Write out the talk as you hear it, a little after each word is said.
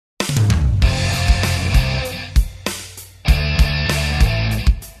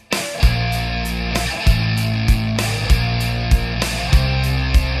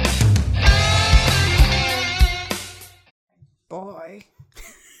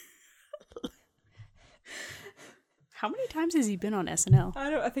How many times has he been on SNL?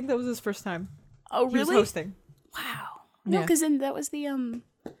 I think that was his first time. Oh, He was really? hosting. Wow. No, Yeah. because then that was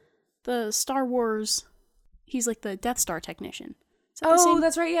the Star Wars. He's like the Death Star technician. Is that the same?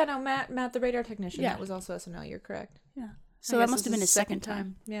 That's right. Yeah, no, Matt the radar technician. Yeah. That was also SNL. You're correct. Yeah. I So that guess must this have been is his second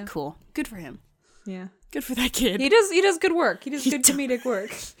time. Yeah. Cool. Good for him. Yeah. Good for that kid. He does good work. He does He good does. comedic work.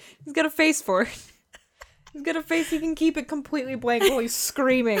 He's got a face for it. He's got a face he can keep it completely blank while he's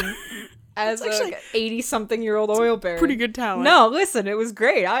screaming as actually a 80-something-year-old oil baron. Pretty good talent. No, listen, it was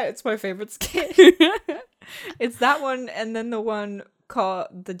great. It's my favorite skit. It's that one and then the one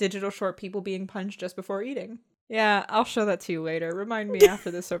called the digital short people being punched just before eating. Yeah, I'll show that to you later. Remind me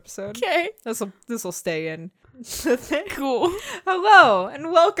after this episode. Okay. This will stay in. Cool. Hello and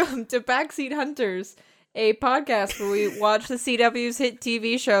welcome to Backseat Hunters, a podcast where we watch the CW's hit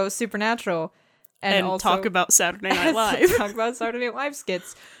TV show Supernatural And also talk about Saturday Night Live. talk about Saturday Night Live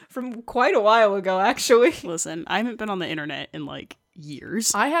skits from quite a while ago, actually. Listen, I haven't been on the internet in like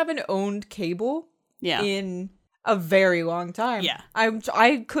years. I haven't owned cable Yeah. in a very long time. Yeah.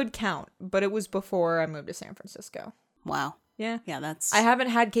 I could count, but it was before I moved to San Francisco. Wow. Yeah. Yeah, that's... I haven't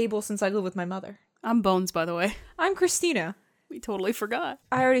had cable since I lived with my mother. I'm Bones, by the way. I'm Christina. We totally forgot.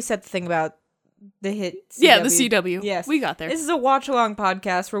 I already said the thing about the hit CW. Yeah, the CW. Yes. We got there. This is a watch-along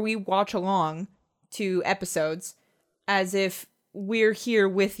podcast where we watch along to episodes as if we're here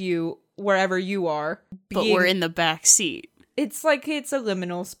with you wherever you are. But we're in the back seat. It's like it's a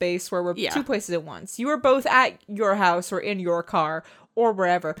liminal space where we're Yeah. two places at once. You are both at your house or in your car or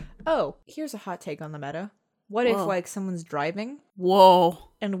wherever. Oh, here's a hot take on the meta. What if Whoa. like someone's driving Whoa.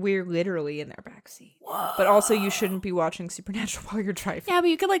 and we're literally in their backseat? But also you shouldn't be watching Supernatural while you're driving. Yeah, but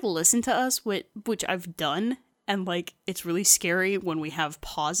you could like listen to us, which I've done, and like it's really scary when we have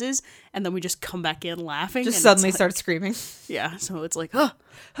pauses and then we just come back in laughing. Just and suddenly it's start screaming. like, yeah, so it's like,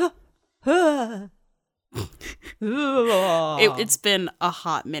 it's been a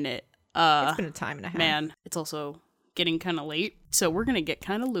hot minute. It's been a time and a half. Man, it's also getting kind of late, so we're gonna get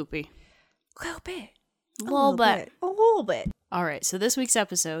kind of loopy. A little bit. A little bit. A little bit. All right, so this week's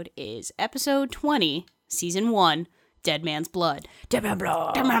episode is episode 20, season 1, Dead Man's Blood. Dead Man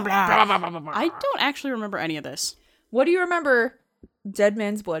Blood. I don't actually remember any of this. What do you remember Dead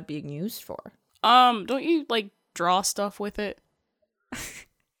Man's Blood being used for? Don't you like draw stuff with it?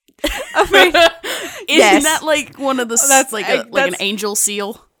 Okay. Isn't that like one of the That's- like an that's- angel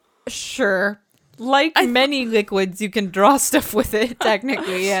seal? Sure. Like many liquids, you can draw stuff with it,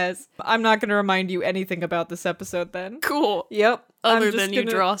 technically, yes. I'm not going to remind you anything about this episode then. Cool. Yep. I'm Other just than you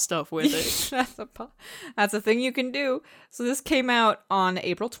gonna- draw stuff with it. that's a thing you can do. So this came out on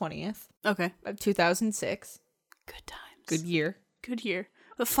April 20th Okay. of 2006. Good times. Good year. Good year.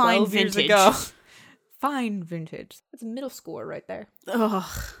 The fine 12 vintage. years ago. Fine vintage. That's a middle schooler right there. Ugh.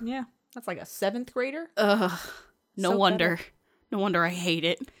 Yeah. That's like a 7th grader. Ugh. No So wonder. No wonder I hate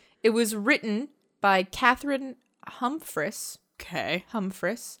it. It was written by Catherine Humphris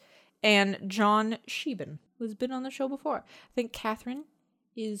and John Sheben, who's been on the show before. I think Catherine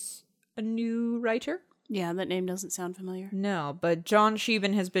is a new writer. Yeah, that name doesn't sound familiar. No, but John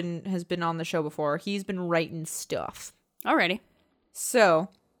Sheben has been on the show before. He's been writing stuff. Alrighty. So,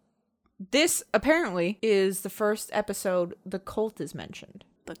 this apparently is the first episode the cult is mentioned.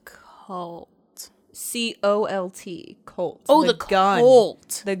 The cult. C-O-L-T, cult. Oh, the gun.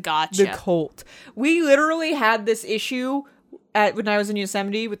 cult. The Gotcha. The cult. We literally had this issue when I was in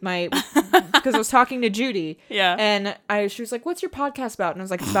Yosemite with my because I was talking to Judy. Yeah. And she was like, "What's your podcast about?" And I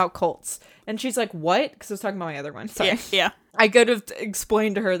was like, "It's about cults." And she's like, "What?" Because I was talking about my other one. Sorry. Yeah. I could have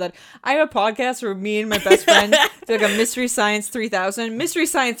explained to her that I have a podcast where me and my best friend do like a Mystery Science 3000. Mystery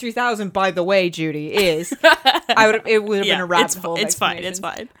Science 3000, by the way, Judy, is it would have been a rabbit hole. It's fine. It's explanations.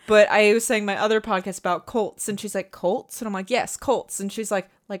 fine. But I was saying my other podcast about cults, and she's like, "Cults?" And I'm like, "Yes, cults." And she's like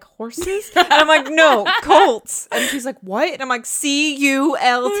horses? And I'm like, "No, cults." And she's like, "What?" And I'm like,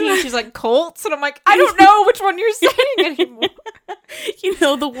 C-U-L-T. And she's like, "Cults?" And I'm like, "I don't know which one you're saying anymore." You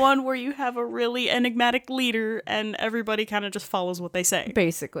know, the one where you have a really enigmatic leader and everybody kind of just follows what they say.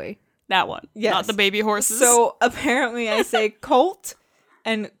 Basically. That one. Yes. Not the baby horses. So apparently I say cult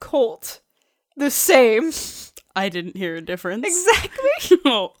and colt the same. I didn't hear a difference. Exactly.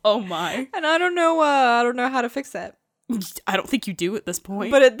 Oh my. And I don't know how to fix that. I don't think you do at this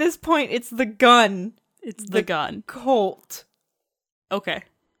point. But at this point it's the gun. it's the gun. Colt. Okay.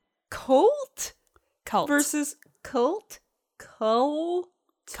 Colt Cult. versus cult.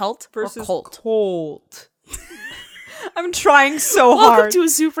 Cult Versus or cult? Colt. I'm trying so Welcome hard. to a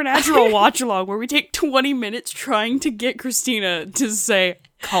Supernatural watch along where we take 20 minutes trying to get Christina to say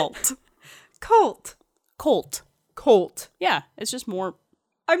cult. Colt. Colt. Colt. Yeah, it's just more.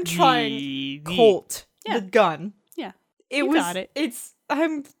 I'm trying. The- Colt. Yeah. The gun. Yeah. got it.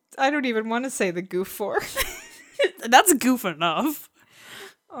 I don't even want to say the goof for. That's goof enough.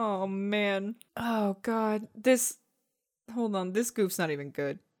 Oh man. Oh god. Hold on, this goof's not even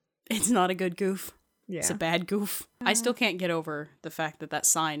good. It's not a good goof. Yeah. It's a bad goof. I still can't get over the fact that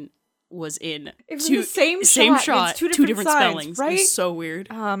sign was in It was in the same shot. It's two different signs, spellings. right? It's so weird.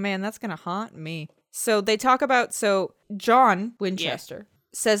 Oh man, that's gonna haunt me. So they talk about John Winchester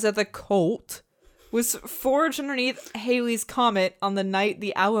says that the Colt was forged underneath Halley's Comet on the night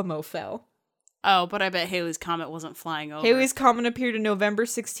the Alamo fell. Oh, but I bet Halley's Comet wasn't flying over. Halley's Comet appeared on November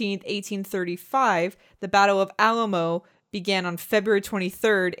 16th, 1835. The Battle of Alamo began on February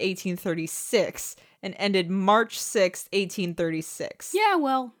 23rd, 1836, and ended March 6th, 1836. Yeah,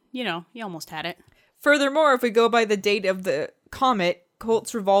 well, you almost had it. Furthermore, if we go by the date of the comet,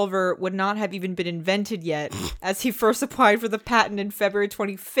 Colt's revolver would not have even been invented yet, as he first applied for the patent in February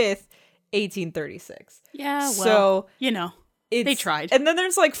 25th, 1836. Yeah, well, they tried. And then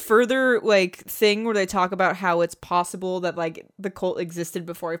there's further thing where they talk about how it's possible that the Colt existed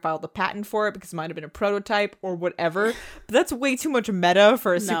before he filed the patent for it because it might have been a prototype or whatever. But that's way too much meta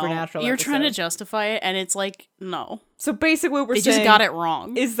for a supernatural You're episode. trying to justify it, and it's no. So basically what we're they saying just got it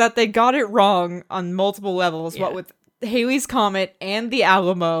wrong. Is that they got it wrong on multiple levels, what with Halley's Comet and the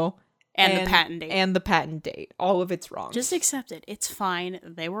Alamo and the patent date. And the patent date. All of it's wrong. Just accept it. It's fine.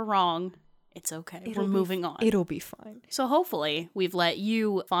 They were wrong. It's okay. We're moving on. It'll be fine. So hopefully we've let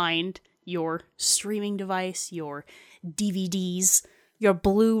you find your streaming device, your DVDs, your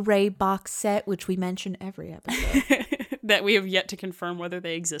Blu-ray box set, which we mention every episode. that we have yet to confirm whether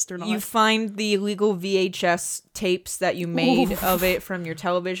they exist or not. You find the illegal VHS tapes that you made of it from your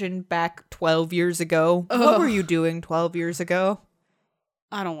television back 12 years ago. Ugh. What were you doing 12 years ago?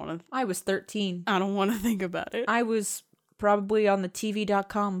 I don't want to. I was 13. I don't want to think about it. I was probably on the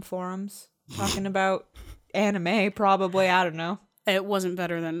TV.com forums. Talking about anime, probably. I don't know. It wasn't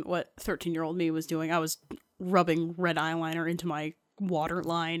better than what 13-year-old me was doing. I was rubbing red eyeliner into my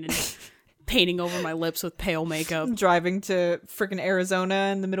waterline and painting over my lips with pale makeup. Driving to freaking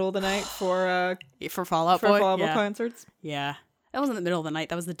Arizona in the middle of the night for Fall Out Boy concerts. Yeah. That wasn't the middle of the night.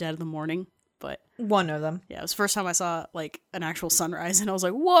 That was the dead of the morning. But one of them. Yeah, it was the first time I saw an actual sunrise, and I was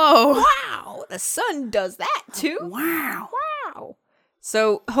like, whoa! Wow! The sun does that too? Wow!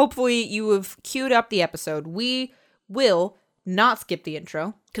 So hopefully you have queued up the episode. We will not skip the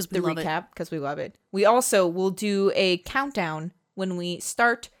intro. Because we love recap, because we love it. We also will do a countdown when we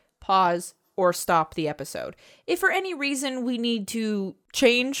start, pause, or stop the episode. If for any reason we need to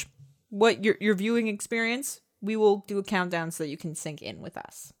change what your viewing experience, we will do a countdown so that you can sync in with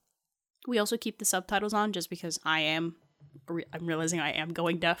us. We also keep the subtitles on just because I'm realizing I am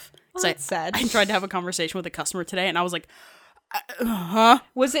going deaf. Oh, that's sad. I tried to have a conversation with a customer today, and I was like, huh?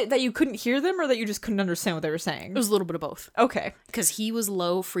 Was it that you couldn't hear them or that you just couldn't understand what they were saying? It was a little bit of both. Okay. Because he was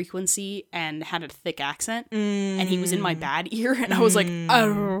low frequency and had a thick accent, and he was in my bad ear, and I was like,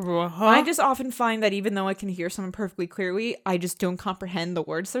 I just often find that even though I can hear someone perfectly clearly, I just don't comprehend the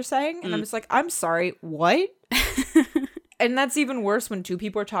words they're saying, and I'm just like, I'm sorry, what? And that's even worse when two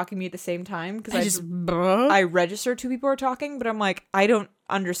people are talking to me at the same time, because I register two people are talking, but I'm like, I don't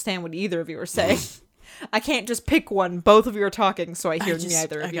understand what either of you are saying. I can't just pick one. Both of you are talking, so I hear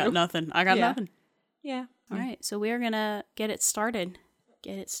neither of you. I got nothing. Nothing. Yeah. All right, so we are going to get it started.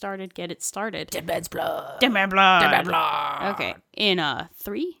 Get it started. Dead man's blood. Dead man blood. Dead man blood. Okay, in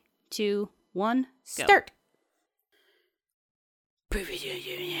 3, 2, 1, go. Start.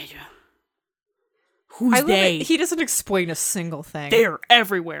 Who's they? He doesn't explain a single thing. They're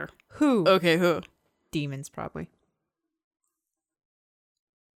everywhere. Who? Okay, who? Demons, probably.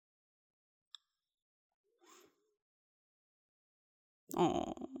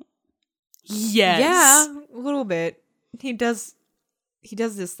 Oh. Yes. Yeah, a little bit. He does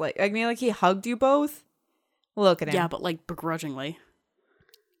this he hugged you both. Look at him. Yeah, but begrudgingly.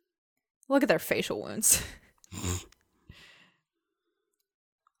 Look at their facial wounds.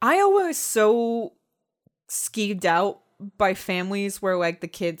 I always so skeeved out by families where the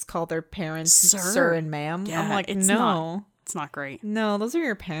kids call their parents sir and ma'am. Yeah, I'm like, it's not great. No, those are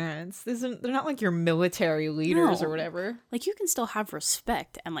your parents. They're not your military leaders or whatever. You can still have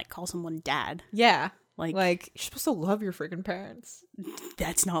respect and call someone dad. Yeah. You're supposed to love your freaking parents.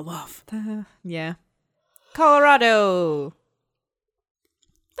 That's not love. Yeah. Colorado.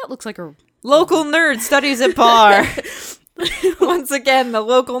 That looks like a local nerd studies at bar. Once again, the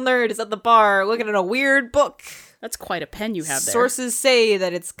local nerd is at the bar looking at a weird book. That's quite a pen you have there. Sources say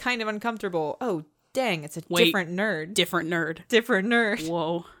that it's kind of uncomfortable. Oh, dang, it's a different nerd. Different nerd. Different nerd.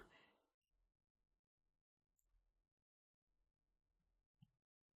 Whoa.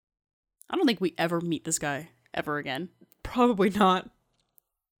 I don't think we ever meet this guy ever again. Probably not.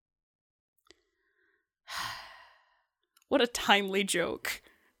 What a timely joke.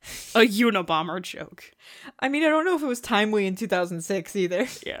 A Unabomber joke. I mean, I don't know if it was timely in 2006 either.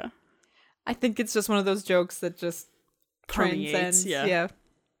 Yeah. I think it's just one of those jokes that just Permeates, transcends. yeah.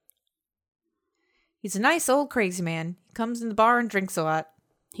 He's a nice old crazy man. He comes in the bar and drinks a lot.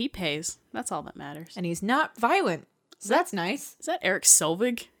 He pays. That's all that matters. And he's not violent. So that's nice. Is that Eric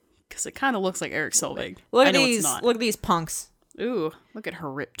Selvig? Because it kind of looks like Eric Selvig. Look I at know these. it's not. Look at these punks. Ooh, look at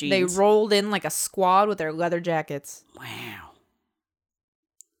her ripped jeans. They rolled in like a squad with their leather jackets. Wow.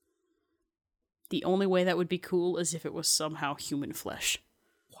 The only way that would be cool is if it was somehow human flesh.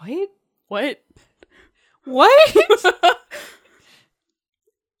 What? What? What?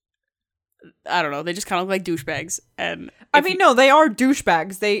 I don't know. They just kind of look like douchebags. And I mean, no, they are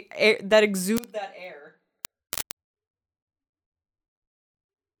douchebags. That exude that air.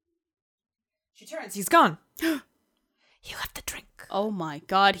 She turns. He's gone. He left the drink. Oh my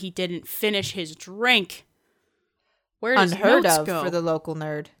god, he didn't finish his drink. Where does Unheard notes of go? for the local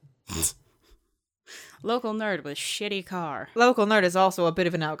nerd. Local nerd with shitty car. Local nerd is also a bit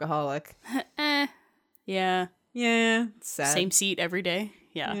of an alcoholic. Yeah. Yeah, it's sad. Same seat every day.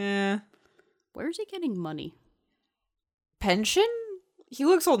 Yeah. Yeah. Where's he getting money? Pension? He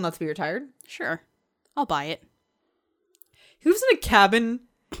looks old enough to be retired. Sure. I'll buy it. He lives in a cabin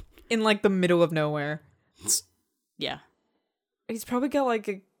in like the middle of nowhere. Yeah. He's probably got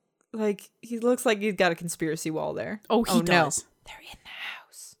he looks like he's got a conspiracy wall there. Oh, he does. No. They're in the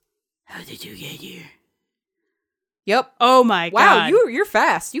house. How did you get here? Yep. Oh my Wow, god. you're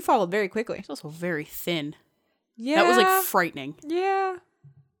fast. You followed very quickly. He's also very thin. Yeah. That was like frightening. Yeah.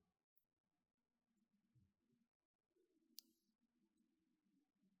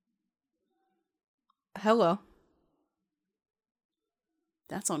 Hello.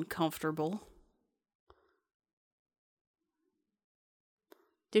 That's uncomfortable.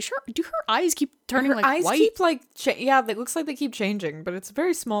 Do her eyes keep turning Her like eyes white? keep like yeah, it looks like they keep changing, but it's a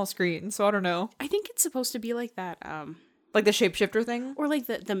very small screen, so I don't know. I think it's supposed to be like that. Like the shapeshifter thing? Or like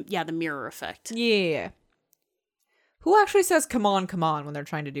the mirror effect. Yeah. Who actually says come on when they're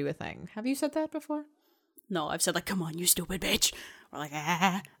trying to do a thing? Have you said that before? No, I've said like, come on, you stupid bitch. Or like,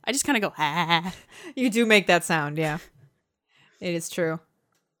 ah. I just kind of go, ah. You do make that sound, yeah. It is true.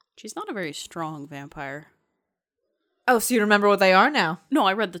 She's not a very strong vampire. Oh, so you remember what they are now? No,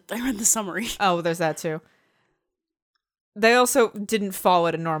 I read the summary. Oh, there's that too. They also didn't fall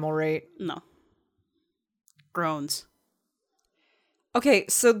at a normal rate. No. Groans. Okay,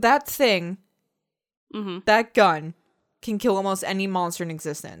 so that thing, that gun, can kill almost any monster in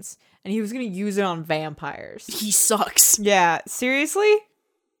existence. And he was going to use it on vampires. He sucks. Yeah, seriously?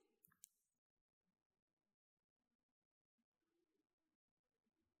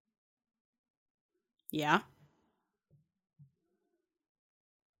 Yeah.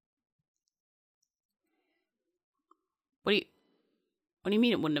 What do you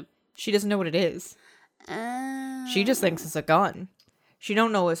mean it wouldn't have? She doesn't know what it is. She just thinks it's a gun. She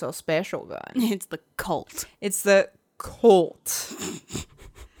don't know it's a special gun. It's the cult. It's the Colt.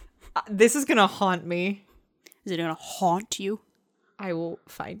 This is gonna haunt me. Is it gonna haunt you? I will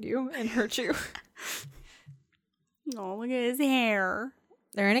find you and hurt you. Oh, look at his hair.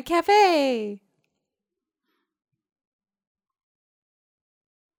 They're in a cafe.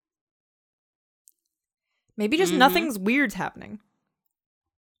 Maybe just nothing's weird's happening.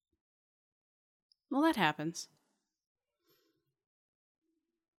 Well, that happens.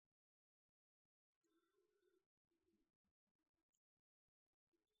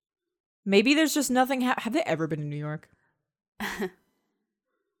 Maybe there's just nothing. Have they ever been in New York?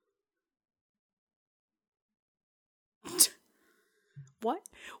 What?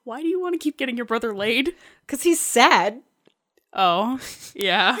 Why do you want to keep getting your brother laid? Because he's sad. Oh,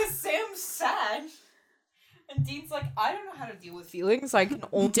 yeah. Because Sam's sad. And Dean's like, I don't know how to deal with feelings. I can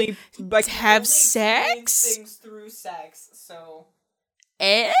only have sex? things through sex. So,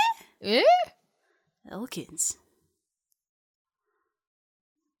 Eh? Elkins.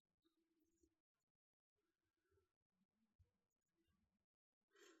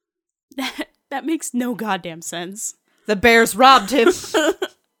 That makes no goddamn sense. the bears robbed him.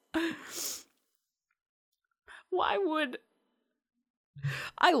 Why would...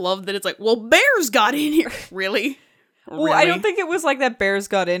 I love that it's like, well, bears got in here. Really? Well, I don't think it was like that bears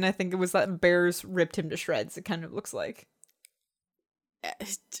got in. I think it was that bears ripped him to shreds. It kind of looks like.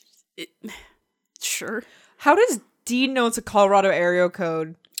 Sure. How does Dean know it's a Colorado area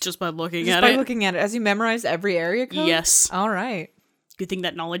code? Just by looking Just at by it. looking at it. Has he memorized every area code? Yes. All right. Good thing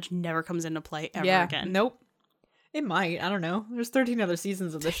that knowledge never comes into play ever Yeah. again. Nope. It might. I don't know. There's 13 other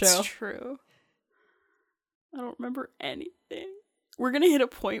seasons of the show. That's true. I don't remember anything. We're gonna hit a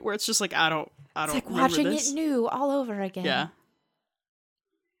point where it's just like I don't It's like remember watching this. it new all over again. Yeah.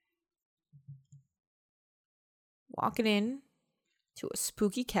 Walking in to a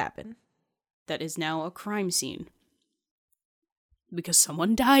spooky cabin. That is now a crime scene. Because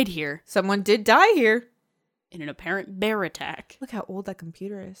someone died here Someone did die here. in an apparent bear attack. Look how old that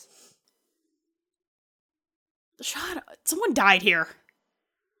computer is. Shut up. Someone died here.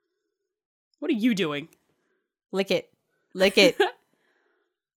 What are you doing? Lick it. Lick it.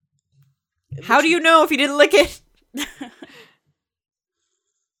 How do you know if you didn't lick it?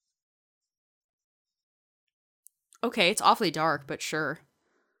 Okay, it's awfully dark, but sure.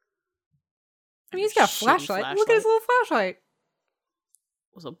 I mean, he's got a Shitty flashlight. Look at his little flashlight.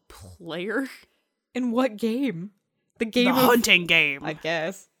 Was a player? In what game? The game The of hunting game. I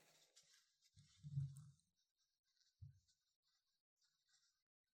guess.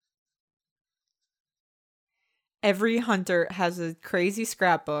 Every hunter has a crazy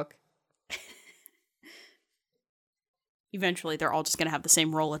scrapbook. Eventually, they're all just gonna have the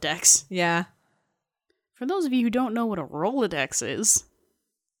same Rolodex. Yeah. For those of you who don't know what a Rolodex is,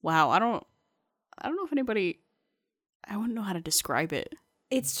 wow, I don't know if anybody. I wouldn't know how to describe it.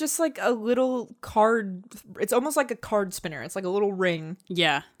 It's just like a little card. It's almost like a card spinner. It's like a little ring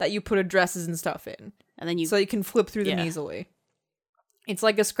Yeah, that you put addresses and stuff in. and then you So you can flip through them Yeah. easily. It's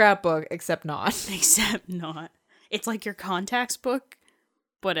like a scrapbook, except not. except not. It's like your contacts book,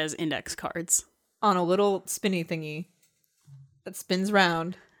 but as index cards. On a little spinny thingy that spins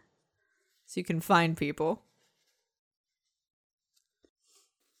round so you can find people.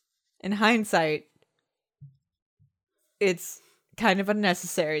 In hindsight, it's kind of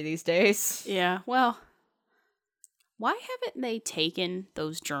unnecessary these days. Yeah, well, why haven't they taken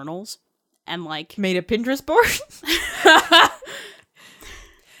those journals and like Made a Pinterest board?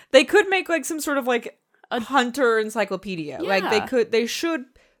 They could make like some sort of like a hunter encyclopedia. Like Yeah. there should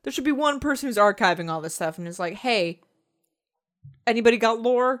be one person who's archiving all this stuff and is like, hey, anybody got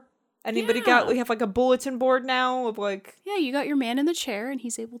lore? Anybody got, Yeah. we have like a bulletin board now of like, yeah, you got your man in the chair and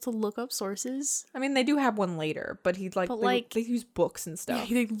he's able to look up sources. I mean, they do have one later, but he'd like, But, they, like- they use books and stuff.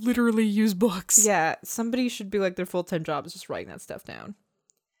 they literally use books. Yeah, somebody should be like their full-time job is just writing that stuff down.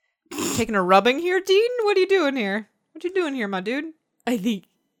 Taking a rubbing here, Dean? What are you doing here? What you doing here, my dude? I think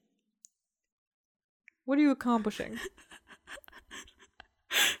What are you accomplishing?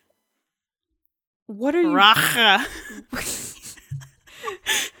 What are you Rache.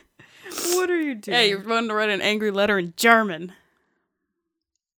 What are you doing? Hey, you're going to write an angry letter in German.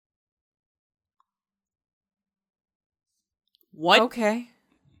 What? Okay.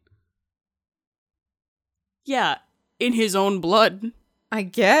 Yeah, in his own blood. I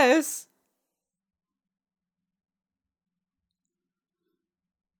guess.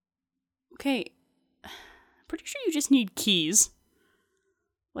 Okay, pretty sure you just need keys.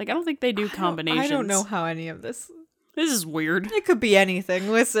 Like, I don't think they do combinations. I don't know how any of this. This is weird. It could be anything.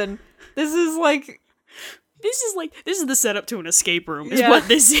 Listen, this is like This is the setup to an escape room, is Yeah. what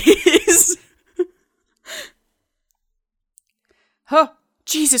this is. huh.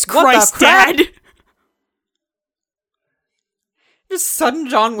 Jesus What the Christ, crap? Dad! Just sudden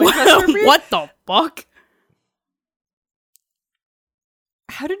John Winchester. for you? What the fuck?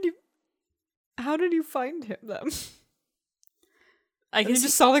 How did you find him then? I You guess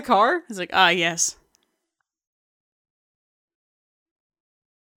just saw the car? he's like, ah, yes.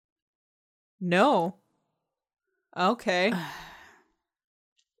 No. Okay.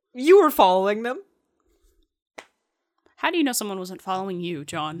 You were following them? How do you know someone wasn't following you,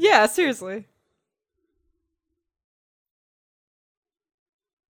 John? Yeah, seriously.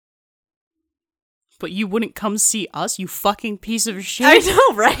 But you wouldn't come see us, you fucking piece of shit? I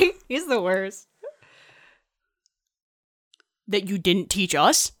know, right? He's the worst. That you didn't teach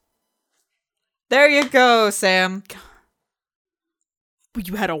us? There you go, Sam. But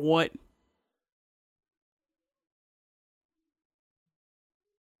you had a what?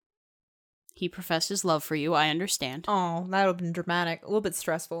 He professed his love for you, I understand. Oh, that would have been dramatic. A little bit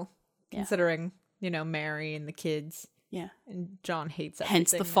stressful. Yeah. Considering, Mary and the kids. Yeah. And John hates everything.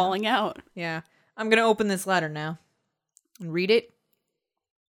 Hence the now. falling out. Yeah. I'm going to open this letter now. And read it.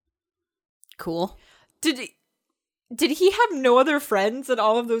 Cool. Did he have no other friends in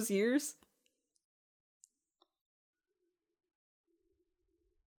all of those years?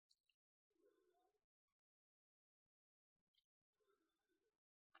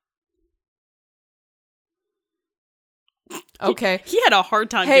 Okay. He had a hard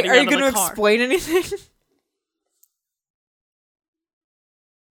time Hey, getting are out you of going the to car. explain anything?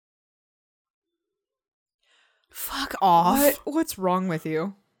 Fuck off. What's wrong with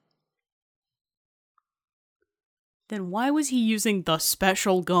you? Then why was he using the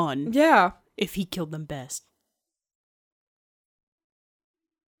special gun Yeah. if he killed them best?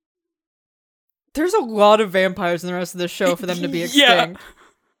 There's a lot of vampires in the rest of the show for them to be Yeah. extinct.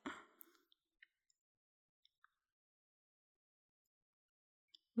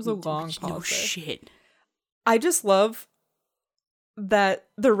 There's a long pause No there. shit. I just love that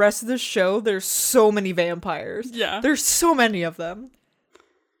the rest of the show, there's so many vampires. Yeah. There's so many of them.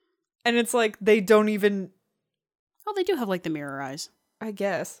 And it's like, they don't even, Oh, they do have like the mirror eyes. I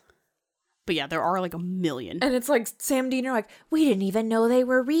guess. But yeah, there are like a million. And it's like, Sam and Dean are like, we didn't even know they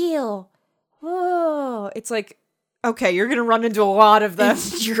were real. Whoa. It's like, okay, you're going to run into a lot of them.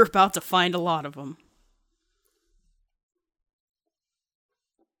 You're about to find a lot of them.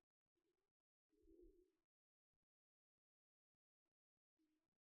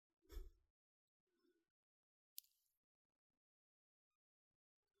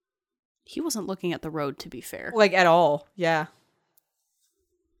 He wasn't looking at the road, to be fair. Like, at all. Yeah.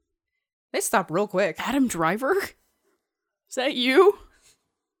 They stop real quick. Adam Driver? Is that you?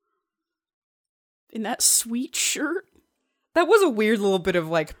 In that sweet shirt? That was a weird little bit of,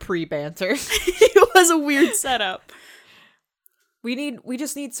 like, pre-banter. It was a weird setup. We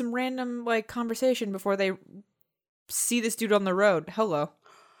just need some random, like, conversation before they see this dude on the road. Hello.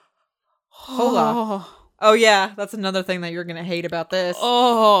 Hola. Oh, yeah. That's another thing that you're gonna hate about this.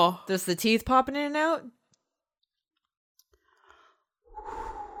 Oh. Does the teeth popping in and out?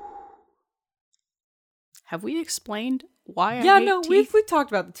 Have we explained why I Yeah, hate no, teeth? we've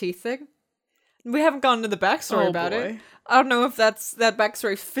talked about the teeth thing. We haven't gone into the backstory Oh, about it. boy. I don't know if that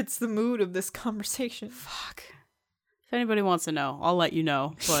backstory fits the mood of this conversation. Fuck. If anybody wants to know, I'll let you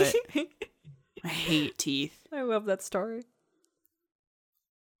know. But I hate teeth. I love that story.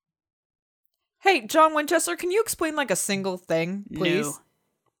 Hey, John Winchester, can you explain like a single thing, please? No.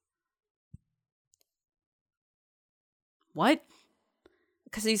 What?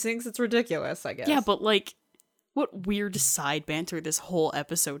 Because he thinks it's ridiculous, I guess. Yeah, but like, what weird side banter this whole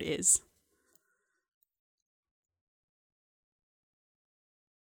episode is.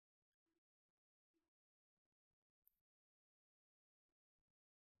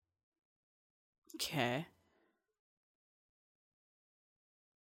 Okay.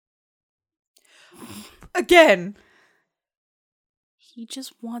 Again, He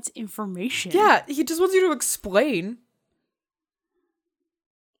just wants information. yeah, he just wants you to explain.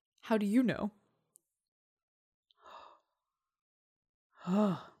 How do you know?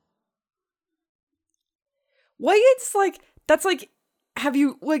 Why it's like, that's like, have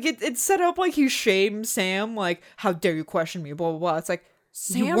you, like, it's set up like you shame Sam, like, how dare you question me, blah, blah, blah. It's like,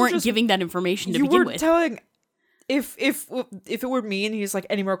 Sam You weren't just, giving that information to you begin were with. telling, if it were me and he's like,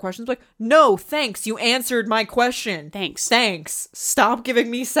 any more questions? Like, no, thanks, you answered my question. Thanks. Thanks. Stop giving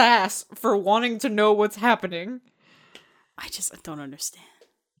me sass for wanting to know what's happening. I don't understand.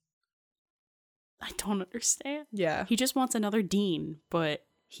 I don't understand. Yeah. He just wants another Dean, but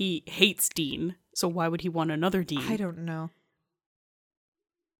he hates Dean. So why would he want another Dean? I don't know.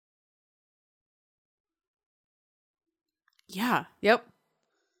 Yeah. Yep.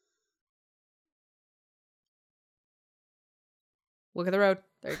 Look at the road.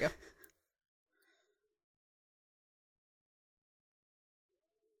 There you go.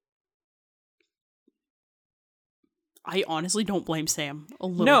 I honestly don't blame Sam a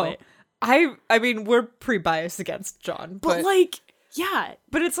little bit. I mean, we're pre-biased against John, But like, yeah.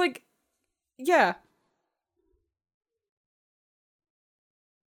 but it's like, yeah.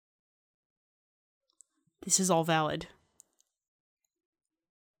 This is all valid.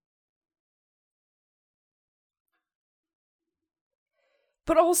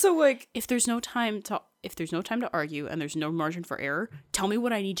 But also, like, If there's no time to argue and there's no margin for error, tell me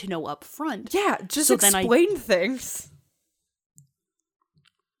what I need to know up front. yeah, just So then explain things.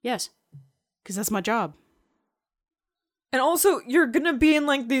 Yes. Because that's my job. And also, you're gonna be in,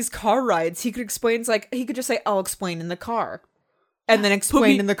 like, these car rides. He could explain, like, he could just say, I'll explain in the car. And then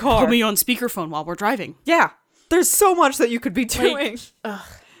explain in the car. Put me on speakerphone while we're driving. Yeah. There's so much that you could be doing. Ugh.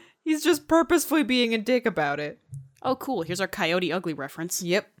 He's just purposefully being a dick about it. Oh, cool. Here's our Coyote Ugly reference.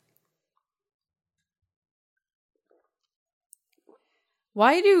 Yep.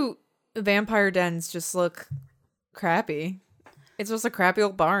 Why do vampire dens just look crappy? It's just a crappy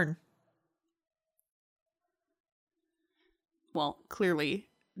old barn. Well, clearly,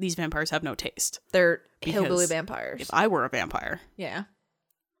 these vampires have no taste. They're Because hillbilly vampires. If I were a vampire, Yeah.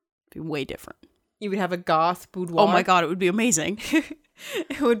 it'd be way different. You would have a goth boudoir. Oh my god, it would be amazing.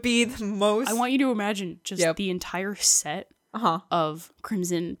 It would be the most... I want you to imagine just Yep. the entire set Uh-huh. of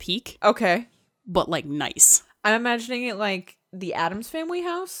Crimson Peak, Okay. but like nice. I'm imagining it like the Addams Family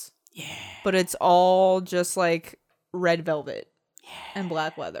house, Yeah. but it's all just like red velvet and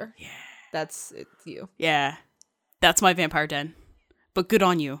black leather. Yeah. It's you. Yeah. That's my vampire den. But good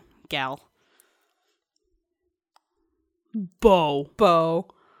on you, gal. Bo.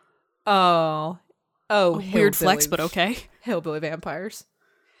 Oh, weird flex, but okay. Hillbilly vampires.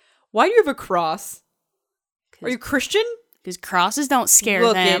 Why do you have a cross? Are you Christian? Because crosses don't scare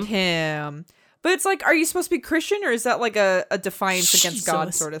Look them. at him. But it's like, are you supposed to be Christian, or is that like a defiance against God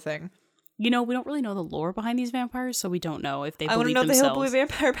Jesus. sort of thing? You know, we don't really know the lore behind these vampires, so we don't know if they I want to believe know the themselves. hillbilly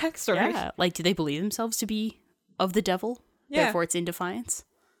vampire backstory. Yeah, like, do they believe themselves to be of the devil? Yeah. Therefore, it's in defiance.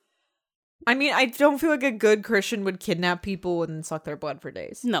 I mean, I don't feel like a good Christian would kidnap people and suck their blood for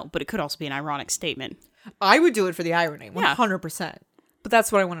days. No, but it could also be an ironic statement. I would do it for the irony, 100%. Yeah. But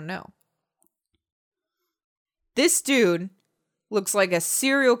that's what I want to know. This dude looks like a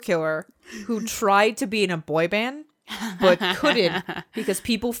serial killer who tried to be in a boy band, but couldn't because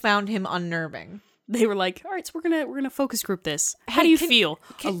people found him unnerving. They were like, all right, so we're gonna focus group this. How Hey, do you can- feel?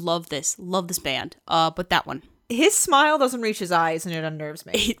 I love this band. But that one. His smile doesn't reach his eyes and it unnerves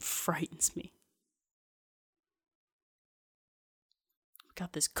me. It frightens me.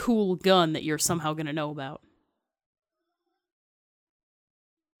 Got this cool gun that you're somehow gonna know about.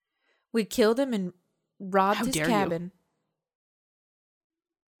 We killed him and robbed How his dare you. cabin.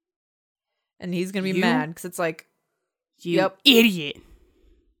 And he's going to be You- mad because it's like, You Yep. idiot.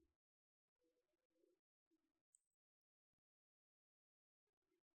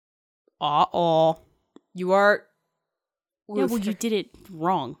 Uh-oh. you are... Yeah, well, you did it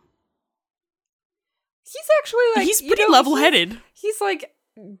wrong. He's actually like... He's you pretty know, level-headed. He's like,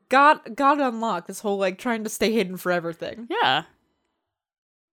 got unlocked this whole like trying to stay hidden forever thing. Yeah.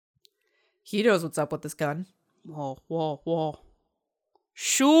 He knows what's up with this gun. Whoa.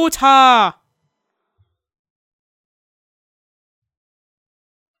 Shoot her!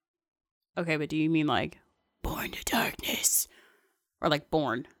 Okay, but do you mean like Born to Darkness? Or like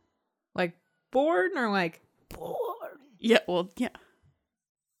Born? Like, born or like... Born. Yeah, well, yeah.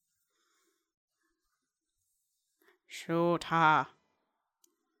 Shoot her.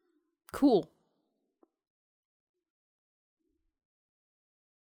 Cool.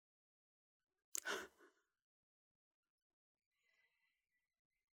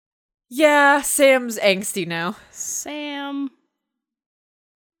 Yeah, Sam's angsty now. Sam.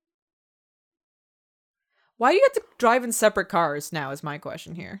 Why do you have to drive in separate cars now is my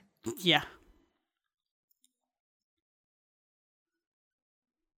question here. Yeah.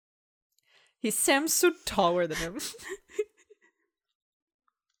 Sam's so taller than him.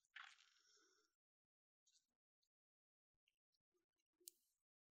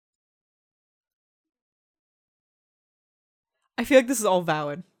 I feel like this is all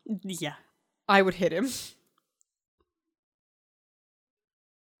valid. Yeah. I would hit him.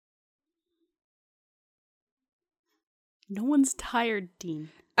 No one's tired, Dean.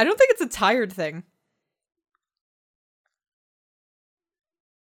 I don't think it's a tired thing.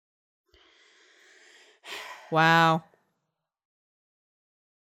 Wow.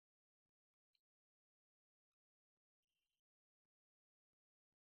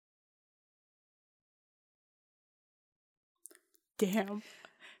 Damn.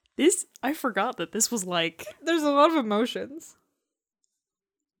 I forgot that this was like, There's a lot of emotions.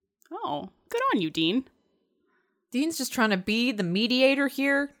 oh, good on you, Dean. Dean's just trying to be the mediator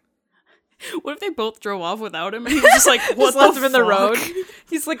here. What if they both drove off without him and he was just like, what Just left him in the fuck? road.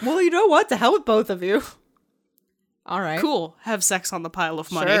 He's like, well, you know what? To hell with both of you. All right. Cool. Have sex on the pile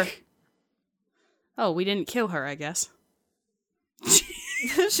of money. Sure. Oh, we didn't kill her, I guess.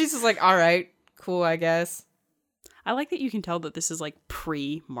 She's just like, all right, cool, I guess. I like that you can tell that this is like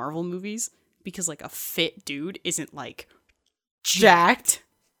pre-Marvel movies because like a fit dude isn't like Jacked.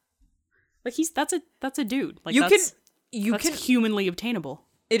 like that's a dude. Like You that's can humanly obtainable.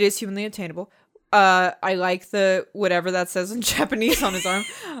 It is humanly attainable. I like the whatever that says in Japanese on his arm.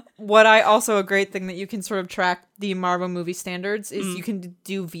 What I also a great thing that you can sort of track the Marvel movie standards is you can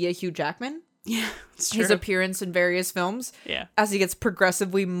do via Hugh Jackman. Yeah, it's true. His appearance in various films. Yeah. As he gets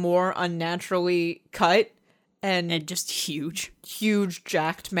progressively more unnaturally cut and just huge. huge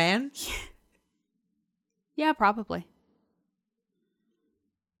jacked man. Yeah, probably.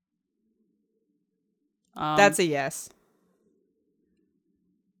 That's a yes.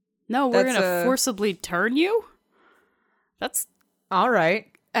 No, we're that's gonna a- forcibly turn you? That's All right.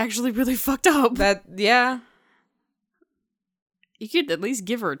 actually really fucked up. That yeah. You could at least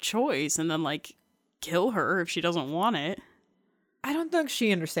give her a choice and then, like, kill her if she doesn't want it. I don't think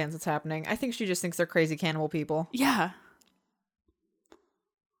she understands what's happening. I think she just thinks they're crazy cannibal people. Yeah.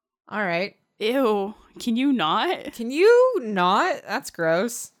 All right. Ew. Can you not? Can you not? That's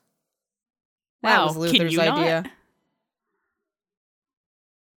gross. That Wow, was can Luther's you not? idea.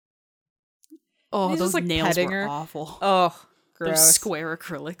 Oh, He's those just, like, nails petting were her. awful. Oh, Those gross. square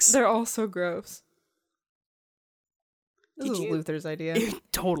acrylics. They're all so gross. This Did is you- Luther's idea.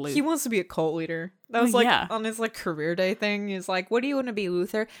 Totally. He wants to be a cult leader. That Oh, was like yeah. on his like career day thing. He's like, "What do you want to be,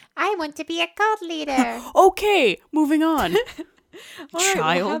 Luther?" I want to be a cult leader. Okay, moving on. All right,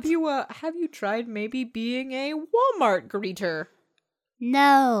 Child. well, have you tried maybe being a Walmart greeter?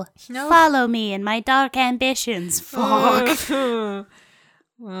 No. No. Follow me in my dark ambitions. Fuck.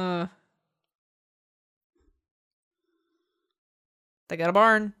 They got a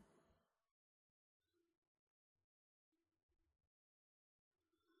barn.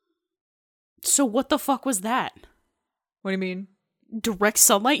 So what the fuck was that? What do you mean? Direct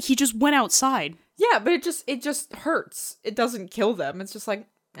sunlight? He just went outside. Yeah, but it just hurts. It doesn't kill them. It's just like,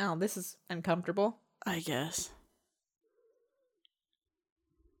 oh, this is uncomfortable. I guess.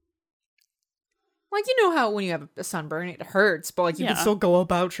 Like, you know how when you have a sunburn, it hurts, but like you Yeah. can still go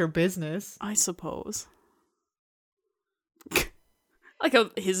about your business. I suppose. Like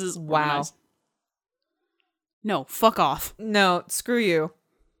how his is Wow. organized. No, fuck off. No, screw you.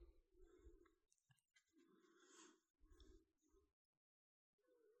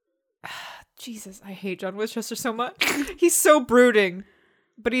 Jesus, I hate John Winchester so much. He's so brooding,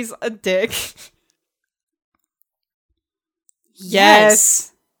 but he's a dick.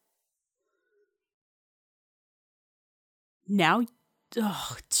 Yes. Now,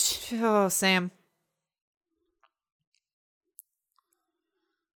 oh, Oh, Sam.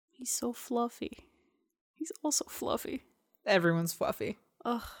 he's so fluffy. He's also fluffy. Everyone's fluffy.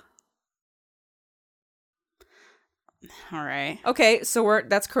 Ugh. All right. Okay, so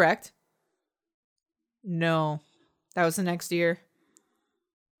that's correct. No. That was the next year.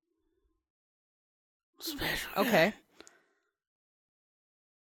 Okay.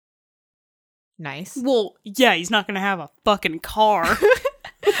 Nice. Well, yeah, he's not gonna have a fucking car.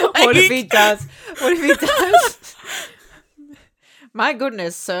 What if he does? What if he does? My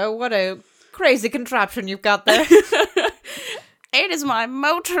goodness, sir, what a crazy contraption you've got there. It is my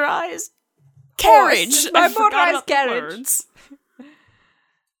motorized carriage. My I forgot motorized about the carriage. words.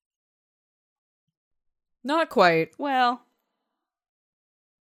 Not quite. Well,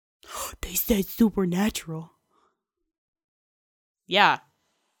 they said supernatural. Yeah.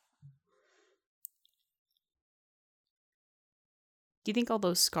 Do you think all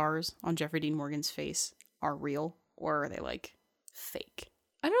those scars on Jeffrey Dean Morgan's face are real, or are they like fake?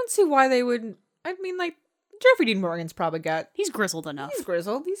 I don't see why they would. I mean, like, Jeffrey Dean Morgan's probably got. He's grizzled enough. He's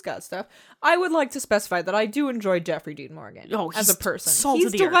grizzled. He's got stuff. I would like to specify that I do enjoy Jeffrey Dean Morgan Oh, as he's a person. salt He's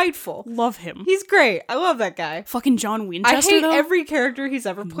of the earth. delightful. Love him. He's great. I love that guy. Fucking John I Winchester, hate though. every character he's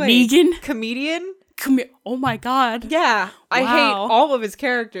ever played. Negan? Comedian. Oh my god. Yeah. I hate Wow. all of his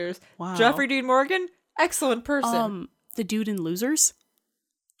characters. Wow. Jeffrey Dean Morgan, excellent person. The dude in Losers?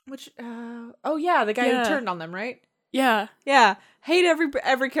 Which, oh yeah, the guy Yeah. who turned on them, right? Yeah. Yeah. Hate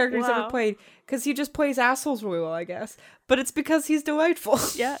every character he's ever Wow. played because he just plays assholes really well, I guess. But it's because he's delightful.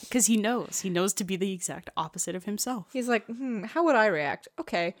 Yeah, because he knows. He knows to be the exact opposite of himself. He's like, how would I react?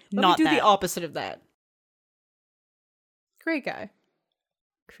 Okay, let Not me do the that. opposite of that. Great guy.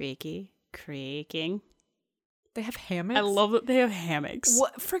 Creaking. They have hammocks. I love that they have hammocks.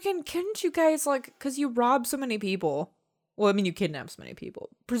 What freaking? Couldn't you guys like? Because you robbed so many people. Well, I mean, you kidnapped so many people.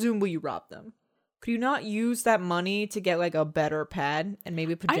 Presumably, you robbed them. Could you not use that money to get like a better pad and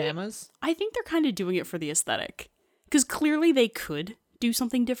maybe pajamas? I think they're kind of doing it for the aesthetic. Because clearly they could do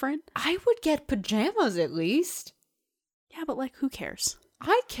something different. I would get pajamas at least. Yeah, but like, who cares?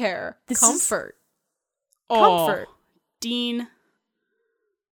 I care. This is- Comfort. Oh, Comfort. Dean.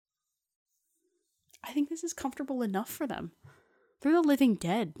 I think this is comfortable enough for them. They're the living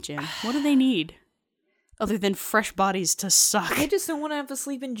dead, Jim. What do they need? Other than fresh bodies to suck. I just don't want to have to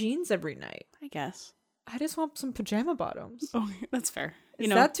sleep in jeans every night. I guess. I just want some pajama bottoms. Oh, that's fair. Is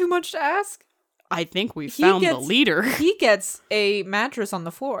that too much to ask? I think we He found the gets- leader. He gets a mattress on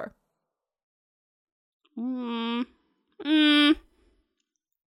the floor.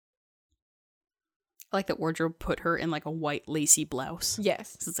 I like that wardrobe put her in like a white lacy blouse.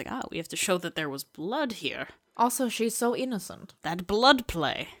 Yes. So it's like, we have to show that there was blood here. Also, she's so innocent. That blood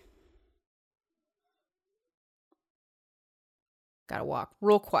play. Gotta walk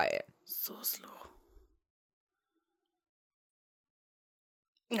real quiet. So slow.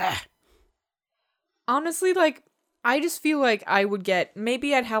 Ah. Honestly, like, I just feel like I would get,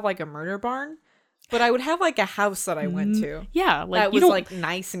 maybe I'd have like a murder barn, but I would have like a house that I went to. Yeah, like That you was don't, like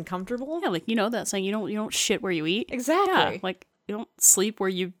nice and comfortable. yeah, like that saying you don't shit where you eat. Exactly. Yeah, like you don't sleep where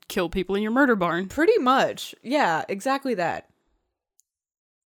you kill people in your murder barn. Pretty much. Yeah, exactly that.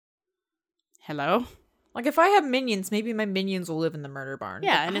 Hello? Like, if I have minions, maybe my minions will live in the murder barn.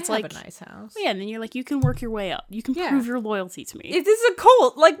 Yeah, but and it's I have like- a nice house. Yeah, and then you're like, you can work your way up. You can Yeah. prove your loyalty to me. If this is a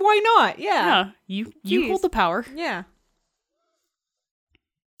cult, like, why not? yeah, you Jeez. hold the power. Yeah.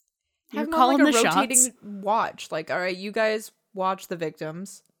 You're Have them on, calling like, a the rotating shots. watch. Like, all right, you guys watch the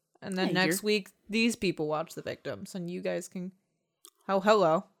victims, and then Yeah, next you're- week these people watch the victims, and you guys can. Oh,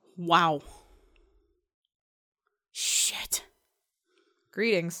 hello. Wow. Shit.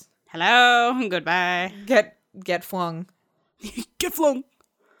 Greetings. Hello. Goodbye. Get flung. Get flung.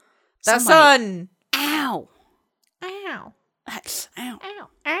 The Sunlight. sun. Ow. Ow. Ow. Ow.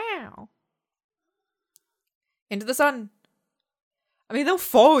 Ow. Into the sun. I mean, they'll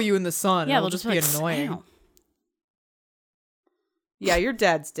follow you in the sun. Yeah, It'll they'll just be like, annoying. "Ow." Yeah, your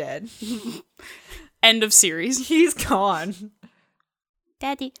dad's dead. End of series. He's gone.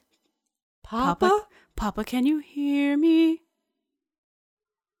 Daddy. Papa? Papa, can you hear me?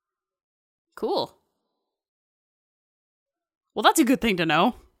 Cool. Well, that's a good thing to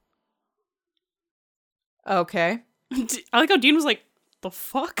know. Okay. I like how Dean was like, the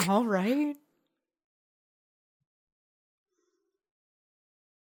fuck? All right.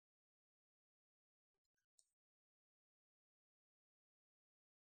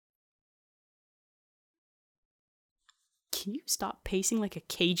 Can you stop pacing like a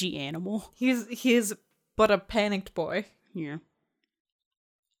cagey animal? He is but a panicked boy. Yeah.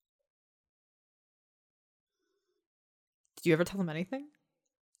 Did you ever tell him anything?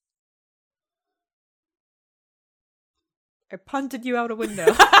 I punted you out a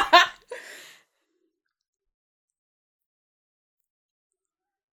window.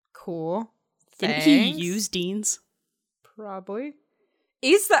 Cool. Didn't Thanks. he use Dean's? Probably.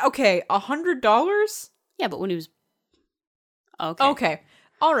 Is that okay? $100? Yeah, but when he was... Okay. Okay.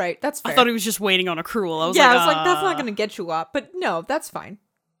 All right. That's fair. I thought he was just waiting on accrual. I was yeah, like, I was like, that's not going to get you a lot. But no, that's fine.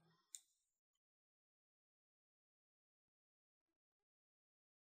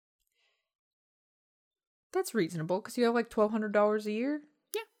 That's reasonable because you have like $1,200 a year.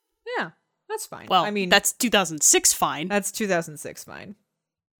 Yeah. Yeah, that's fine. Well, I mean, that's 2006 fine. that's 2006 fine.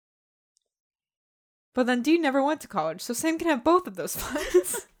 But then Dean never went to college, so Sam can have both of those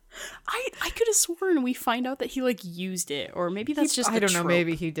fines. I could have sworn we find out that he like used it, or maybe that's just I the don't know, trope.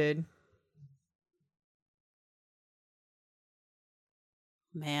 maybe he did.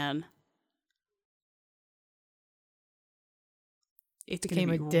 Man, it's Became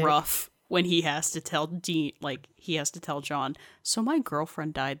gonna a be dick. rough when he has to tell Dean, like he has to tell John. So my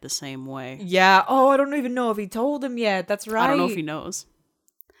girlfriend died the same way. Yeah. Oh, I don't even know if he told him yet. That's right. I don't know if he knows.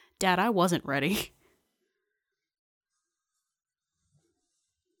 Dad, I wasn't ready.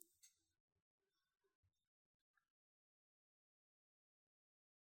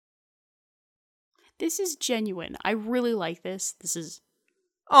 This is genuine. I really like this. This is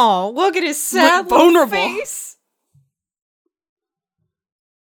Oh, look at his sad Look little vulnerable. face.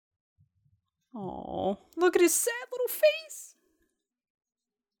 oh. Look at his sad little face.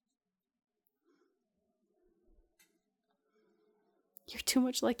 You're too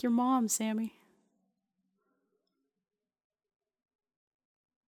much like your mom, Sammy.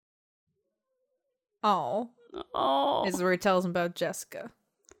 Oh. Oh. This is where he tells him about Jessica.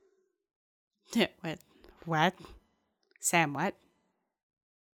 What? What? Sam, what?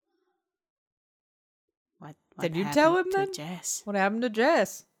 What Did you tell happened him to then? Jess? What happened to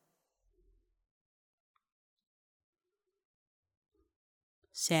Jess?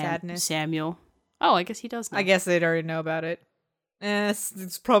 Sadness. Samuel. Oh, I guess he does know. I guess they'd already know about it.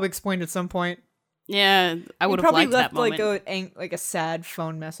 It's probably explained at some point. Yeah, I would He have probably liked left that moment. like a sad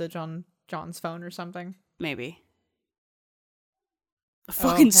phone message on John's phone or something. Maybe.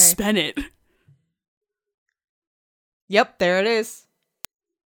 Fucking hey. spin it. Yep, there it is.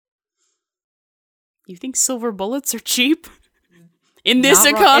 You think silver bullets are cheap? In this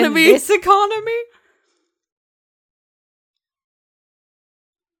Not wrong- economy? In this economy?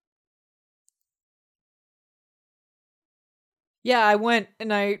 Yeah, I went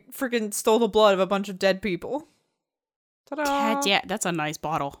and I freaking stole the blood of a bunch of dead people. Ta-da! God, yeah, that's a nice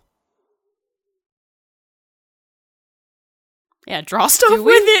bottle. Yeah, draw stuff Do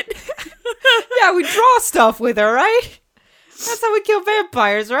we? with it. Yeah, we draw stuff with her, right? That's how we kill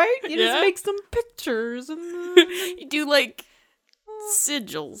vampires, right? You Yeah. just make some pictures and You do like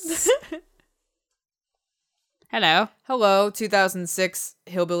sigils. Hello. Hello, 2006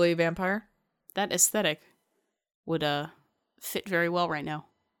 hillbilly vampire. That aesthetic would fit very well right now.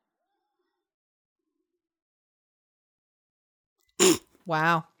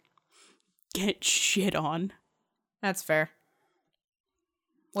 Wow, Get shit on. that's fair.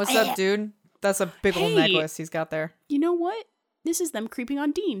 What's up, dude? That's a big old Hey. necklace he's got there. You know what? This is them creeping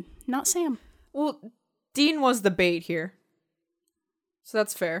on Dean, not Sam. Well, Dean was the bait here. So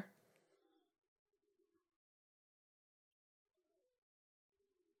that's fair.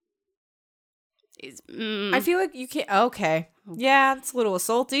 I feel like you can't. Okay. Yeah, it's a little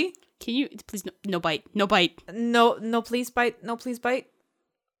assaulty. Can you please no bite? No bite. No, please bite. No, please bite.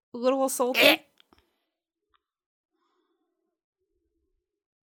 A little assaulty.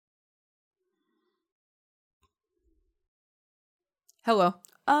 Hello.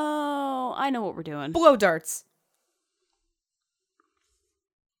 Oh, I know what we're doing. Blow darts.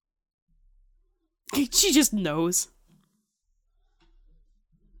 She just knows.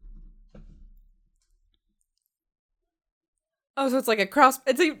 Oh, so it's like a cross.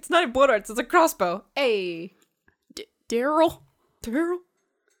 It's not a blow darts. It's a crossbow. Hey, Daryl. Daryl.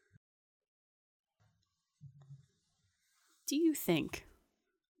 Do you think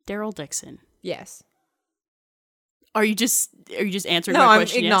Daryl Dixon? Yes. Are you just answering No, my I'm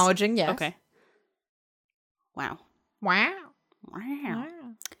question? acknowledging. Yes. Okay. Wow. Wow. Wow.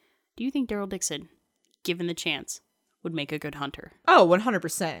 Do you think Daryl Dixon, given the chance, would make a good hunter? Oh,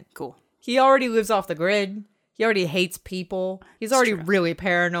 100%. Cool. He already lives off the grid. He already hates people. He's already true. really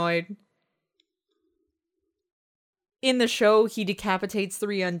paranoid. In the show, he decapitates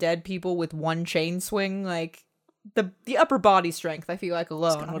 3 undead people with 1 chain swing. Like, the upper body strength, I feel like,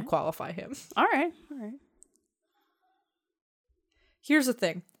 alone got would it. qualify him. All right. Here's the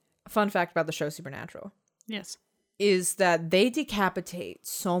thing. A fun fact about the show Supernatural Yes. is that they decapitate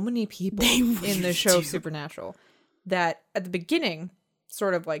so many people They in really the show do. Supernatural that at the beginning,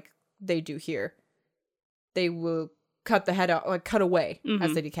 sort of like they do here, they will cut the head out, like cut away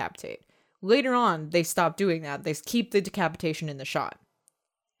as they decapitate. Later on, they stop doing that. They keep the decapitation in the shot.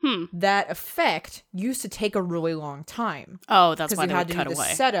 That effect used to take a really long time Oh, that's because why you they had would to cut do the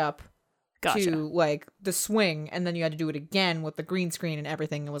away. setup Gotcha. to like the swing, and then you had to do it again with the green screen and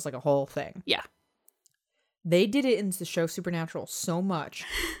everything. It was like a whole thing. Yeah. They did it in the show Supernatural so much.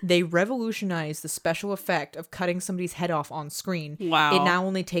 They revolutionized the special effect of cutting somebody's head off on screen. Wow. It now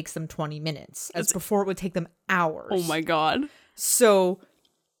only takes them 20 minutes, as before it would take them hours. Oh my god. So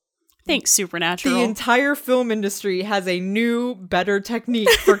Thanks, Supernatural. the entire film industry has a new, better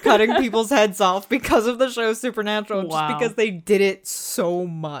technique for cutting people's heads off because of the show Supernatural, Wow. just because they did it so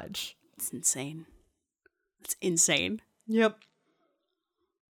much. It's insane. It's insane. Yep.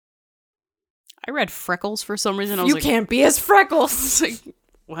 I read Freckles for some reason. I was You like, can't be as Freckles. It's like,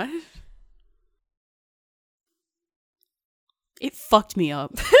 what? It fucked me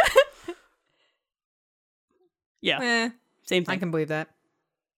up. Yeah, same thing. I can believe that.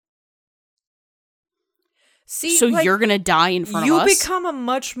 See, So like, you're gonna die in front you of us? become a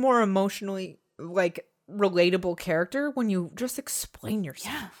much more emotionally like relatable character when you just explain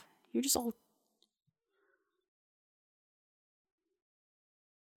yourself. Yeah, you're just all.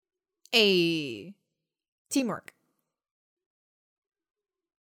 A teamwork.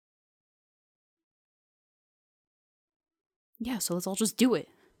 Yeah, so let's all just do it.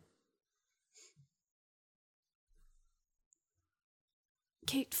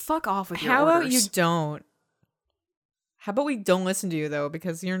 Okay, fuck off with your How about orders. you don't? How about we don't listen to you though,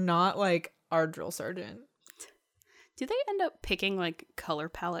 because you're not like our drill sergeant. Do they end up picking like color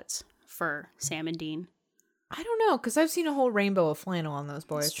palettes for Sam and Dean? I don't know, because I've seen a whole rainbow of flannel on those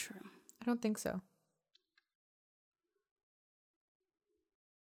boys. That's true. I don't think so.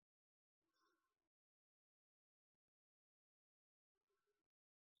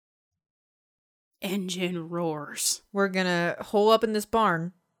 Engine roars. We're gonna hole up in this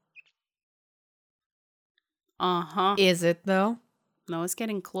barn. Uh-huh. Is it though? No, it's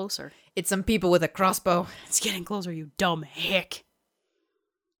getting closer. It's some people with a crossbow. It's getting closer, you dumb hick.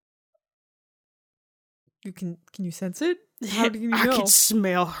 Can you sense it? How do you know? I can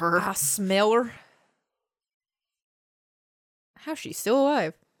smell her. I smell her. How's she still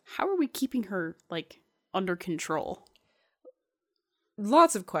alive? How are we keeping her, like, under control?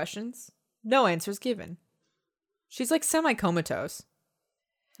 Lots of questions. No answers given. She's like semi-comatose.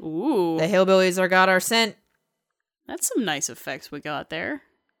 Ooh. The hillbillies are got our scent. That's some nice effects we got there.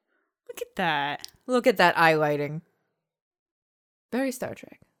 Look at that. Look at that eye lighting. Very Star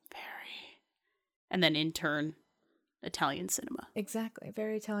Trek. Very. And then in turn, Italian cinema. Exactly.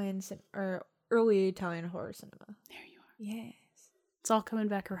 Very Italian, or early Italian horror cinema. There you are. Yes. It's all coming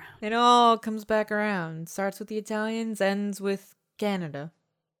back around. It all comes back around. Starts with the Italians, ends with Canada.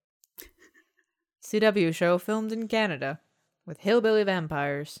 CW show filmed in Canada with hillbilly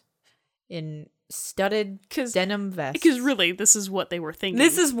vampires in studded denim vests. Because really, this is what they were thinking.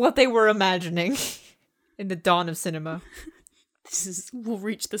 This is what they were imagining in the dawn of cinema. We'll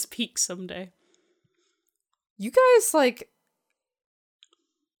reach this peak someday. You guys, like,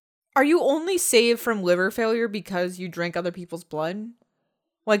 Are you only saved from liver failure because you drank other people's blood?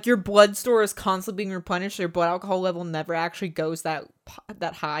 Like, your blood store is constantly being replenished, so your blood alcohol level never actually goes that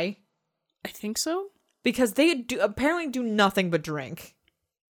high? I think so. Because they apparently do nothing but drink.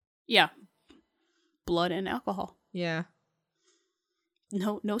 Yeah. Blood and alcohol. Yeah.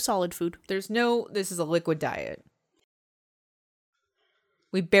 No solid food. This is a liquid diet.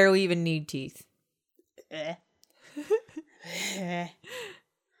 We barely even need teeth. Hey,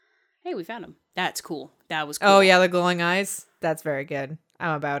 we found him. That's cool. That was cool. Oh, yeah, the glowing eyes. That's very good.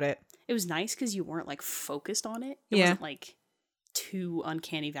 I'm about it. It was nice because you weren't like focused on it. It Yeah. wasn't like too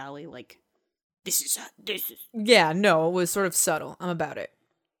uncanny valley. Like this is. Yeah, no, it was sort of subtle. I'm about it.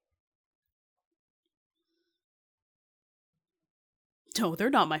 No, they're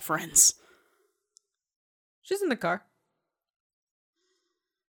not my friends. She's in the car.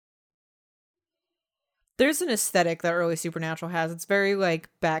 There's an aesthetic that early Supernatural has. It's very like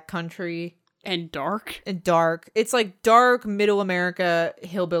backcountry And dark. and dark. It's like dark middle America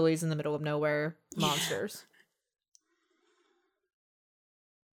hillbillies in the middle of nowhere monsters.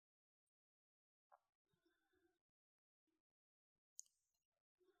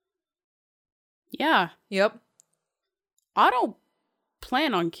 Yeah. Yep. I don't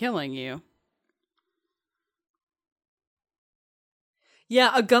plan on killing you.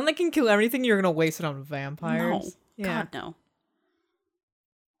 Yeah, a gun that can kill everything, you're gonna waste it on vampires. No. Yeah. God, no.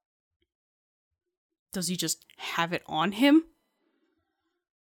 Does he just have it on him?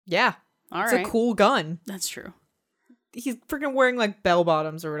 Yeah. All It's right. a cool gun. That's true. He's freaking wearing like bell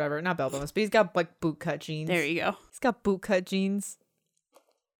bottoms or whatever. Not bell bottoms, but he's got like boot cut jeans. There you go. He's got boot cut jeans.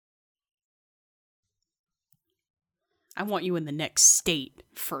 I want you in the next state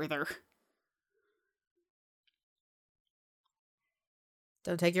further.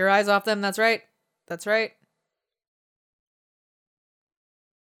 Don't take your eyes off them. That's right. That's right.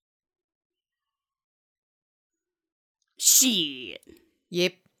 Shit.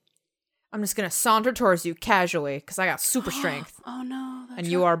 Yep. I'm just gonna saunter towards you casually because I got super strength. Oh no. And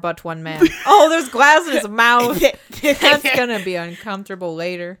you are but one man. Oh, there's glass in his mouth. That's gonna be uncomfortable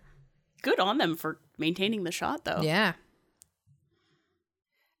later. Good on them for maintaining the shot, though. Yeah.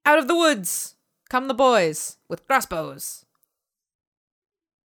 Out of the woods come the boys with crossbows.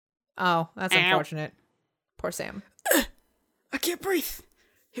 Oh, that's Ow. unfortunate. Poor Sam. I can't breathe.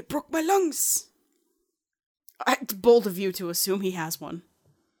 It broke my lungs. It's bold of you to assume he has one.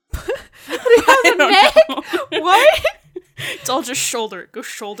 I don't know. What? It's all just shoulder. It goes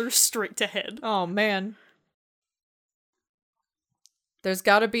shoulder straight to head. Oh, man. There's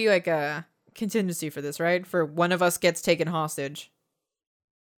got to be like a contingency for this, right? For one of us gets taken hostage.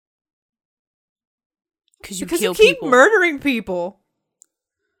 Because you Because kill you keep people. murdering people.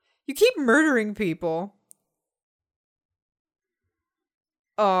 You keep murdering people.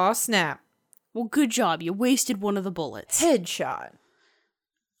 Aw, snap. Well, good job. You wasted one of the bullets. Headshot.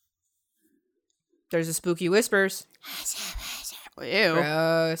 There's a spooky whispers. Ew.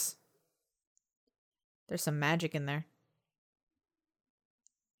 Gross. There's some magic in there.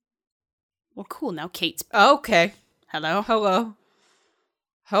 Well, cool. Now Kate's. Okay. Hello? Hello.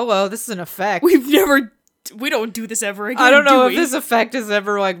 Hello, this is an effect. We don't do this ever again. I don't know do if we? this effect has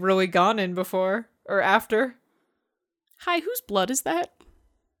ever like really gone in before or after. Hi, whose blood is that?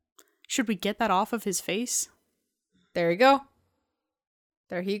 Should we get that off of his face? There you go.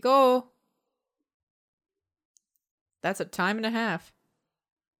 There he go. That's a time and a half.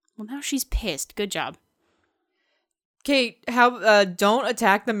 Well, now she's pissed. Good job. Kate, how don't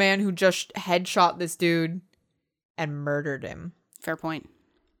attack the man who just headshot this dude and murdered him. Fair point.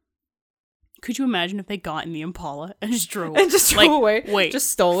 Could you imagine if they got in the Impala and just drove And just drove away. Wait, Just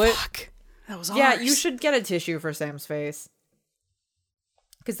stole it. fuck. That was Yeah, ours. you should get a tissue for Sam's face.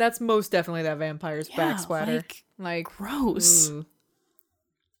 Because that's most definitely that vampire's back splatter. Like, gross. ooh.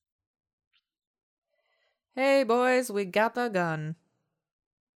 Hey, boys, we got the gun.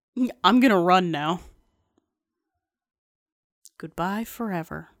 I'm gonna run now. Goodbye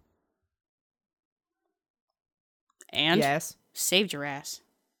forever. And Yes. saved your ass.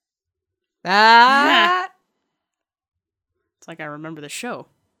 Ah! It's like I remember the show.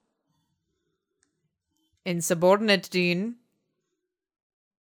 Insubordinate, Dean.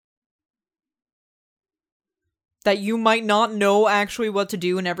 That you might not know actually what to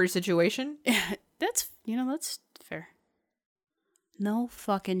do in every situation? That's fair. No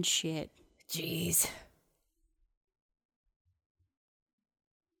fucking shit. Jeez.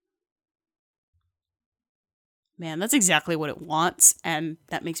 Man, that's exactly what it wants, and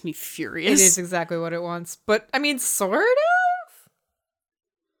that makes me It furious. is exactly what it wants. But, I mean, sort of?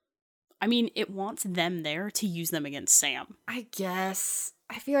 I mean, it wants them there to use them against Sam. I guess.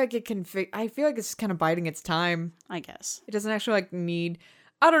 I feel like it can. I feel like it's kind of biding its time. I guess. It doesn't actually like need.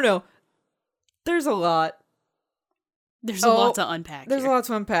 I don't know. There's a lot. There's a lot to unpack. There's here. a lot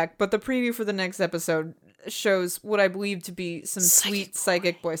to unpack, but the preview for the next episode shows what I believe to be some sweet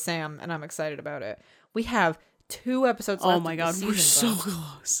psychic boy Sam, and I'm excited about it. We have 2 episodes left. Oh my god, we're so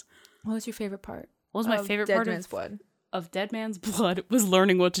close. What was your favorite part? What was my favorite Dead part Man's Blood? of Dead Man's Blood? Was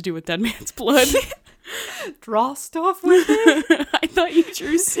learning what to do with Dead Man's Blood. Draw stuff with it. I thought you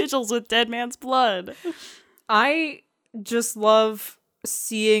drew sigils with Dead Man's Blood. I just love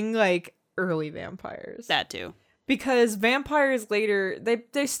seeing like early vampires. That too. Because vampires later,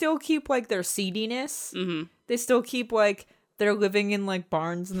 they still keep like their seediness. Mm-hmm. They still keep like they're living in like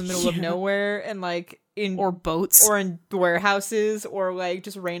barns in the middle of nowhere and like in Or boats. or in warehouses or like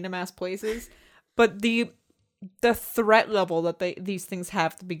just random ass places. But the threat level that these things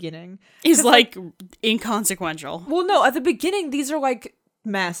have at the beginning is like inconsequential. well, no, at the beginning these are like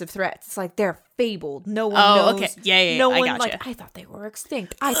massive threats. It's like they're fabled. No one Oh, knows. okay. Yeah, No I one gotcha. like I thought they were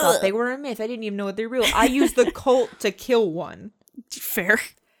extinct. I thought they were a myth. I didn't even know what they're real. I used the cult to kill one. Fair.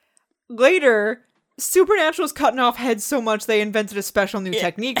 Later, Supernatural's cutting off heads so much they invented a special new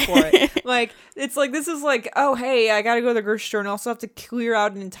technique for it. Like it's like this is like, oh hey, I gotta go to the grocery store and also have to clear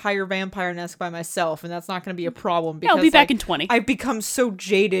out an entire vampire nest by myself, and that's not gonna be a problem because I'll be back like, in 20. I've become so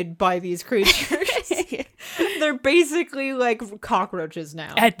jaded by these creatures. They're basically like cockroaches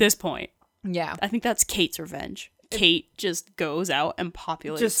now. At this point. Yeah. I think that's Kate's revenge. Kate just goes out and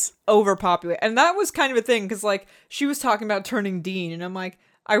populates. Just overpopulate. And that was kind of a thing because like she was talking about turning Dean, and I'm like,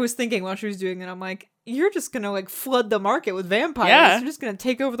 I was thinking while she was doing it, I'm like, you're just gonna like flood the market with vampires. Yeah. You're just gonna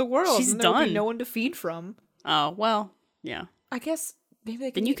take over the world. She's and there'll be done. no one to feed from. Oh, well, yeah. I guess maybe they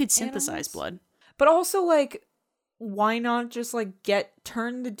Then can you eat could synthesize animals. blood. But also like, why not just like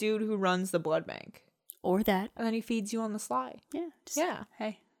turn the dude who runs the blood bank, Or that. and then he feeds you on the sly. Yeah. Just, Yeah.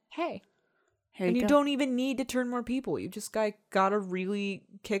 Hey. Hey. Here And you you go. don't even need to turn more people. You just gotta really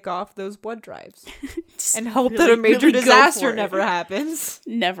kick off those blood drives Just and hope that really- a major really go disaster for it. never happens.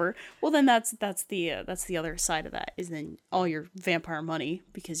 Never. Well, then that's the other side of that is then all your vampire money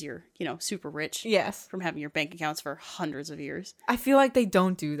because you're super rich Yes. from having your bank accounts for hundreds of years. I feel like they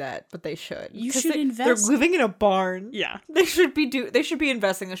don't do that, but they should. You 'Cause should They're invest. living in a barn. Yeah. They should be investing. They should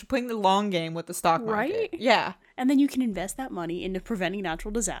be playing the long game with the stock market. Right? Yeah. And then you can invest that money into preventing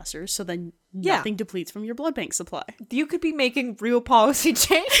natural disasters so then Yeah. nothing depletes from your blood bank supply. You could be making real policy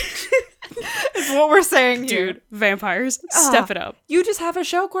change. Is what we're saying here. Dude, vampires, step it up. You just have a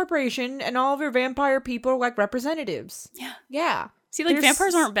shell corporation and all of your vampire people are like representatives. Yeah. Yeah. See, like, There's-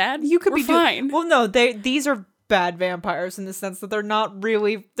 vampires aren't bad. You could We're be fine. Well, no, these are bad vampires in the sense that they're not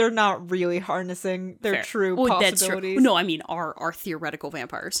really harnessing their Fair. true Well, that's possibilities. true. No, I mean our theoretical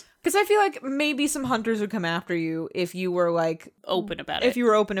vampires. Because I feel like maybe some hunters would come after you if you were like Open about it. if you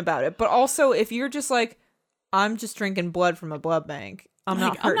were open about it. But also if you're just like, I'm just drinking blood from a blood bank. I'm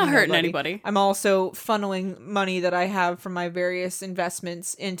Like, not hurting hurting nobody. anybody. I'm also funneling money that I have from my various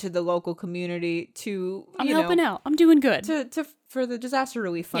investments into the local community to I'm helping out. I'm doing good. to for the disaster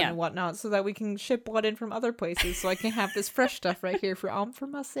relief fund Yeah. and whatnot, so that we can ship blood in from other places, so I can have this fresh stuff right here for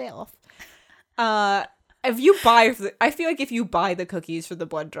myself. If you buy, I feel like if you buy the cookies for the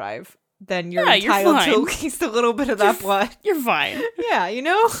blood drive, then you're Yeah, you're entitled to fine. at least a little bit of that blood. You're fine. Yeah, you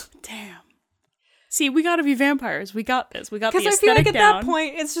know, Damn. See, we gotta be vampires. We got this. We got the because I aesthetic feel like at down. that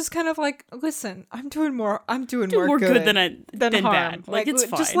point it's just kind of like, listen, I'm doing more Doing more good than harm. bad. Like, it's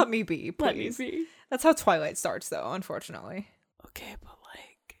fine. Just let me be, Let me please. be. That's how Twilight starts, though. Unfortunately. Okay, but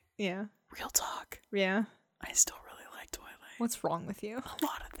like, Yeah. real talk. Yeah. I still really like Twilight. What's wrong with you? A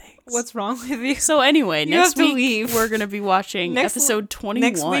lot of things. What's wrong with you? So anyway, You next have to week leave. we're gonna be watching Next episode 21.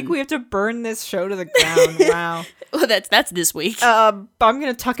 Next week we have to burn this show to the ground. Wow. Oh, that's this week. I'm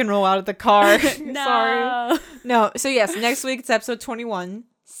gonna tuck and roll out of the car. No. Sorry. No. So yes, next week it's episode 21.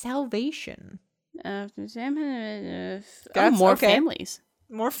 Salvation. Oh, more okay. families.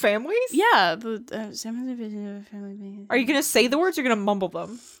 More families? Yeah, the family. Are you gonna say the words? Or you're gonna mumble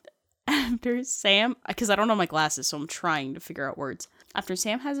them. After Sam, because I don't know my glasses, so I'm trying to figure out words. After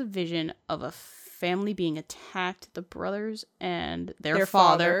Sam has a vision of a family being attacked, the brothers and their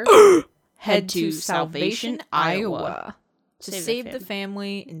father head to Salvation, Iowa. To Save save the the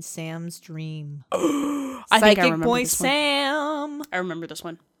family in Sam's dream. I think I Psychic remember boy this one. Sam. I remember this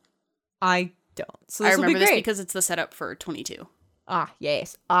one. I don't. So I this will remember be this great. because it's the setup for 22. Ah,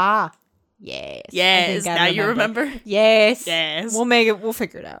 yes. Ah, yes. I Yes, think I now you remember. Yes. Yes. We'll make it. We'll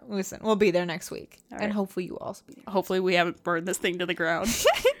figure it out. Listen, we'll be there next week. All And right. hopefully you will also be there. Hopefully we haven't burned this thing to the ground.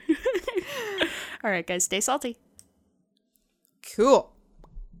 All right, guys, stay salty. Cool.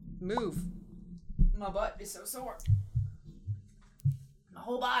 Move. My butt is so sore. My whole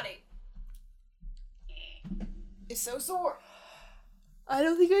whole body. It's so sore. I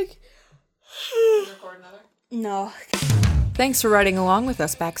don't think I can. Record another. No. Thanks for riding along with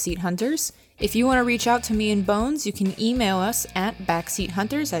us, Backseat Hunters. If you want to reach out to me and Bones, you can email us at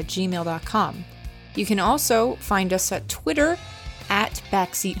backseathunters@gmail.com. You can also find us at Twitter at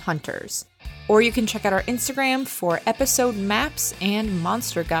Backseat Hunters. Or you can check out our Instagram for episode maps and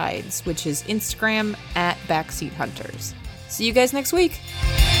monster guides, which is Instagram at Backseat Hunters. See you guys next week.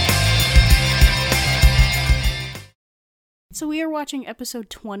 So we are watching episode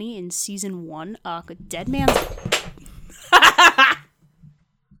 20 in season 1, Dead Man's...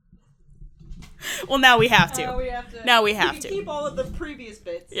 Well, now we have to. Now we have to. Keep all of the previous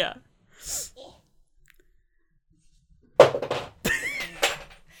bits. Yeah.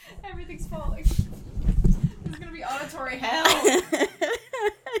 Everything's falling. This is gonna be auditory hell. I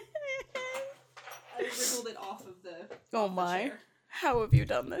wriggled it off of the. Oh my. chair. How have you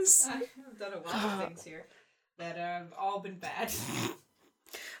done this? I've done a lot of things here that have all been bad.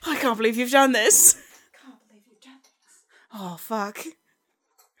 I can't believe you've done this. Can't believe you've done this. Oh, fuck.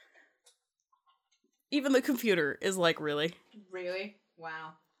 Even the computer is like, really? Really?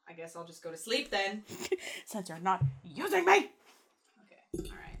 Wow. I guess I'll just go to sleep then. Since you're not using me. Okay.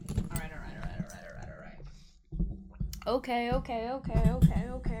 Alright.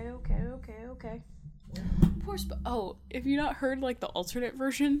 Okay. Poor oh, have you not heard, like, the alternate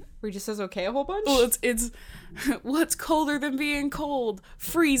version? Where he just says okay a whole bunch? Well, it's what's colder than being cold?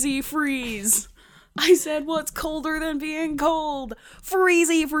 Freezy freeze. I said, what's colder than being cold?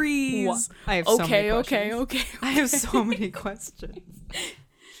 Freezy freeze. What? I have so many questions. Okay. I have so many questions.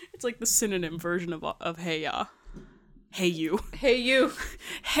 It's like the synonym version of hey ya. Hey you. Hey you.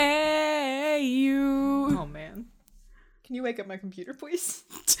 Hey you. Oh man. Can you wake up my computer, please?